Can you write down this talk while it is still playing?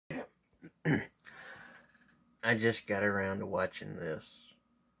I just got around to watching this.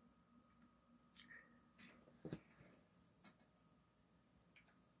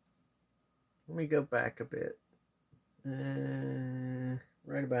 Let me go back a bit.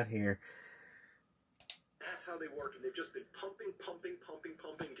 Right about here. That's how they work, and they've just been pumping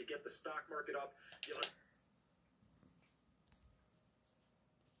to get the stock market up.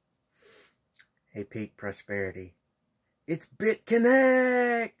 Hey, Peak Prosperity. It's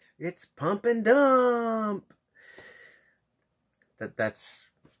BitConnect! It's pump and dump! That's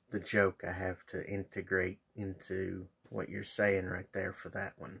the joke I have to integrate into what you're saying right there for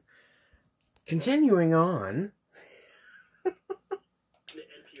that one. Continuing on.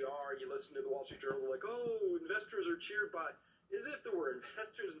 NPR, you listen to the Wall Street Journal, they're like, oh, investors are cheered by, as if there were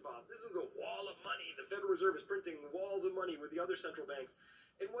investors involved. This is a wall of money. The Federal Reserve is printing walls of money with the other central banks.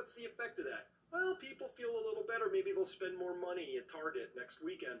 And what's the effect of that? Well, people feel a little better. Maybe they'll spend more money at Target next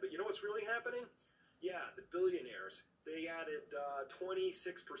weekend. But you know what's really happening? Yeah, the billionaires, they added 26%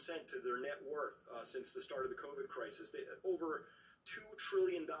 to their net worth since the start of the COVID crisis. Over $2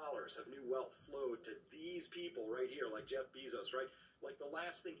 trillion of new wealth flowed to these people right here, like Jeff Bezos, right? Like the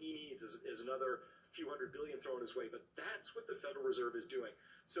last thing he needs is another few $100 billion thrown his way. But that's what the Federal Reserve is doing.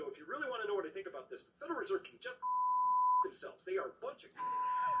 So if you really want to know what I think about this, the Federal Reserve can just themselves. They are a bunch of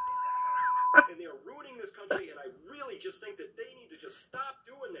and they are ruining this country, and I really just think that they need to just stop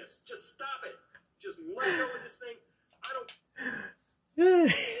doing this. Just stop it. Just let go of this thing. I don't...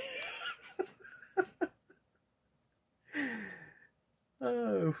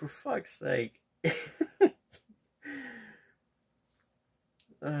 Oh, for fuck's sake.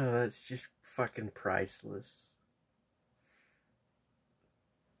 Oh, that's just fucking priceless.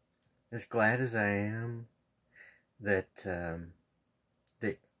 As glad as I am that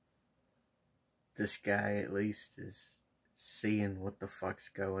that this guy at least is seeing what the fuck's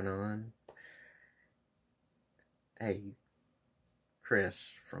going on. Hey,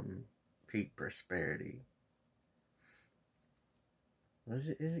 Chris from Peak Prosperity. Is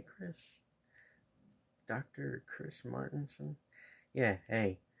it Chris? Dr. Chris Martenson? Yeah,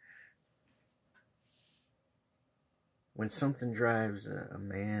 hey. When something drives a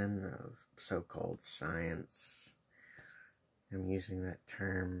man of so-called science, I'm using that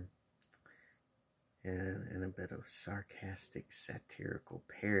term in a bit of sarcastic, satirical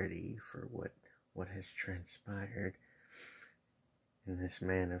parody for what has transpired, and this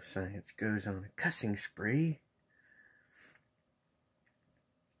man of science goes on a cussing spree,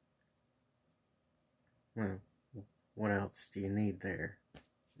 well, what else do you need there?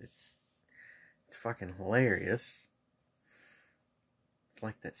 It's fucking hilarious. It's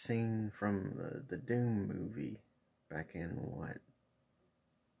like that scene from the Doom movie back in, what,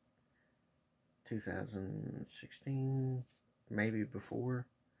 2016, maybe before.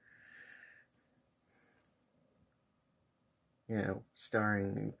 Yeah,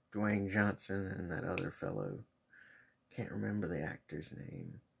 starring Dwayne Johnson and that other fellow. Can't remember the actor's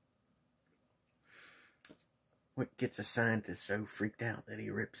name. What gets a scientist so freaked out that he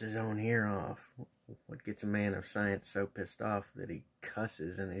rips his own ear off? What gets a man of science so pissed off that he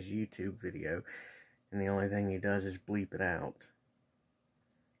cusses in his YouTube video and the only thing he does is bleep it out?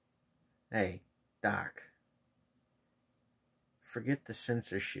 Hey, Doc, forget the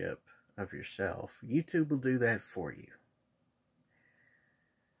censorship of yourself. YouTube will do that for you.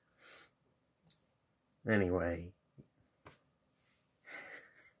 Anyway,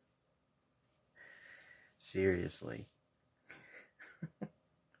 seriously.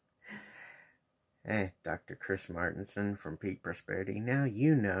 Hey, Dr. Chris Martenson from Peak Prosperity. Now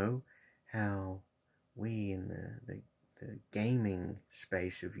you know how we in the gaming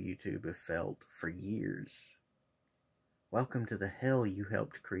space of YouTube have felt for years. Welcome to the hell you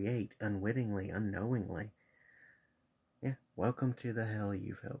helped create, unwittingly, unknowingly. Yeah, welcome to the hell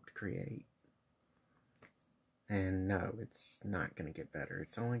you've helped create. And no, it's not going to get better.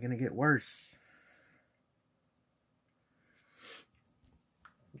 It's only going to get worse.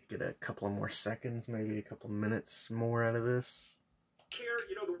 Get a couple of more seconds, maybe a couple of minutes more out of this. Care,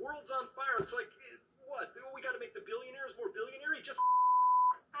 you know, the world's on fire. It's like, what? We got to make the billionaires more billionaire? Just...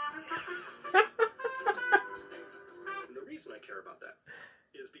 And the reason I care about that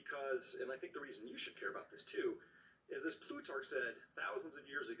is because, and I think the reason you should care about this too, is as Plutarch said thousands of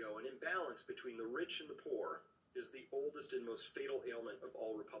years ago, an imbalance between the rich and the poor is the oldest and most fatal ailment of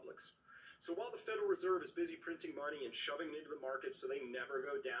all republics. So while the Federal Reserve is busy printing money and shoving it into the market so they never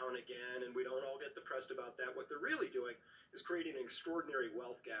go down again, and we don't all get depressed about that, what they're really doing is creating an extraordinary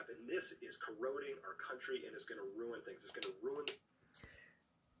wealth gap, and this is corroding our country and is going to ruin things. It's going to ruin...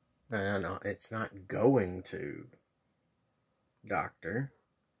 No, it's not going to, Doctor.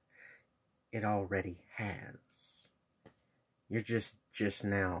 it already has. You're just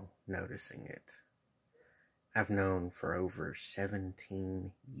now noticing it. I've known for over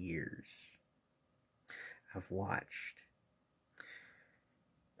 17 years. I've watched,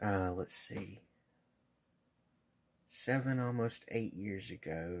 let's see, 7, almost 8 years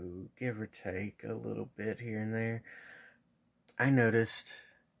ago, give or take a little bit here and there, I noticed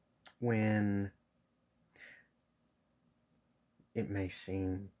when it may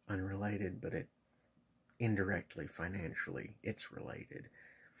seem unrelated, but it indirectly, financially, it's related.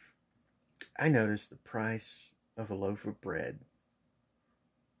 I noticed the price of a loaf of bread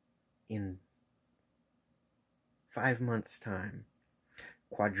in 5 months' time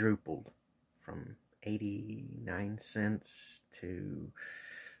quadrupled from 89 cents to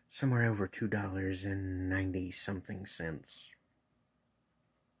somewhere over $2.90 something cents.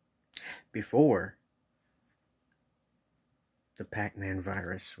 Before the Pac-Man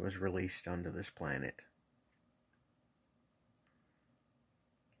virus was released onto this planet.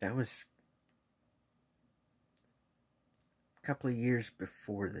 That was a couple of years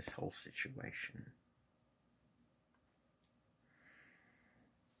before this whole situation.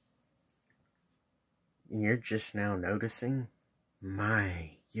 And you're just now noticing?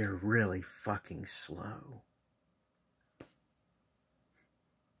 My, you're really fucking slow.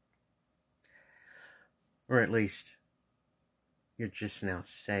 Or at least, you're just now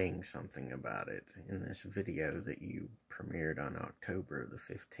saying something about it in this video that you premiered on October the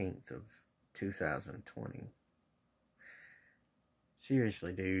 15th of 2020.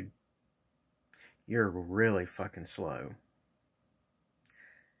 Seriously, dude. You're really fucking slow.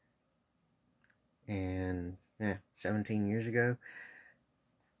 And, 17 years ago,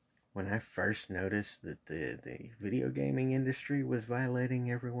 when I first noticed that the video gaming industry was violating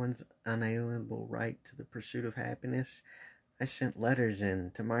everyone's unalienable right to the pursuit of happiness, I sent letters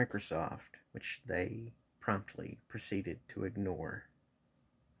in to Microsoft, which they promptly proceeded to ignore.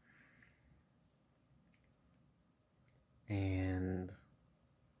 And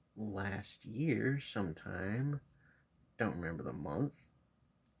last year sometime, don't remember the month,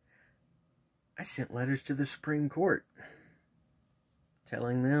 I sent letters to the Supreme Court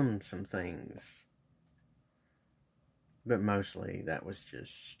telling them some things. But mostly that was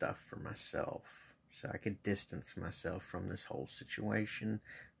just stuff for myself, so I could distance myself from this whole situation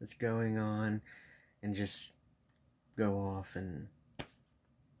that's going on and just go off and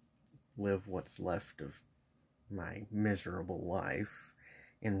live what's left of my miserable life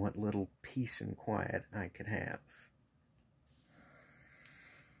in what little peace and quiet I could have.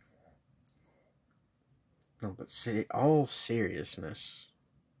 No, but all seriousness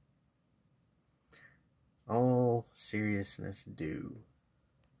due.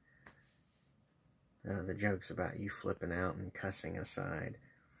 The jokes about you flipping out and cussing aside.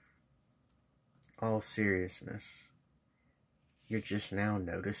 All seriousness, you're just now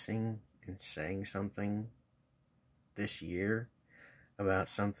noticing and saying something this year about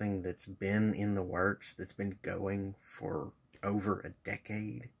something that's been in the works, that's been going for over a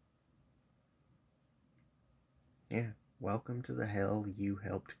decade. Yeah, welcome to the hell you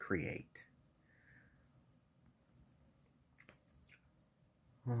helped create.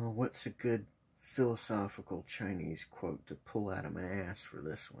 Oh, what's a good philosophical Chinese quote to pull out of my ass for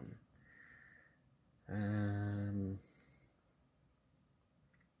this one?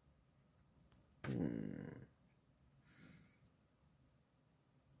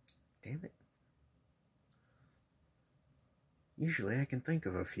 Damn it. Usually I can think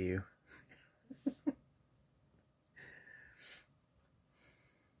of a few.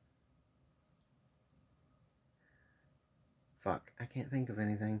 Fuck, I can't think of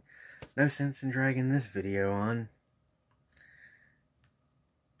anything. No sense in dragging this video on.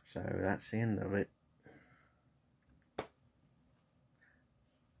 So that's the end of it.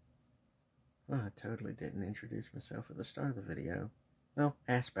 Oh, I totally didn't introduce myself at the start of the video. Well,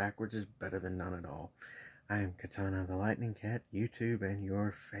 ass backwards is better than none at all. I am Katana the Lightning Cat, YouTube, and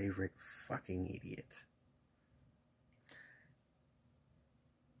your favorite fucking idiot.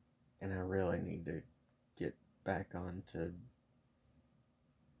 And I really need to get back onto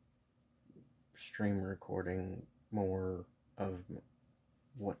stream recording more of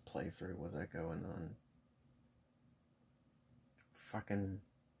what playthrough was I going on? Fucking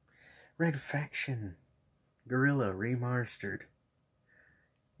Red Faction Guerrilla Remastered.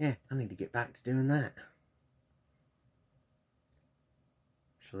 Yeah, I need to get back to doing that.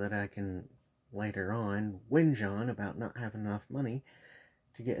 So that I can later on whinge on about not having enough money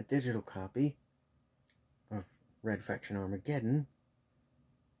to get a digital copy of Red Faction Armageddon,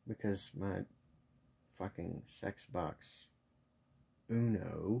 because my fucking Xbox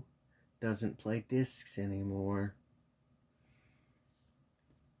Uno doesn't play discs anymore.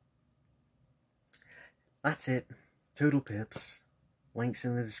 That's it. Toodle pips. Links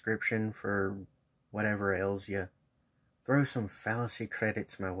in the description for whatever ails you. Throw some fallacy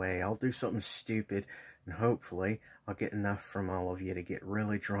credits my way. I'll do something stupid, and hopefully I'll get enough from all of you to get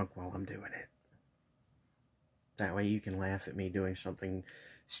really drunk while I'm doing it. That way you can laugh at me doing something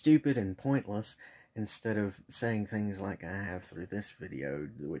stupid and pointless instead of saying things like I have through this video,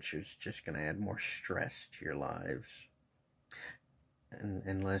 which is just going to add more stress to your lives.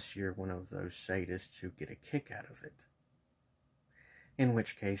 Unless you're one of those sadists who get a kick out of it. In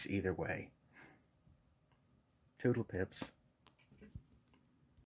which case, either way. Toodle pips.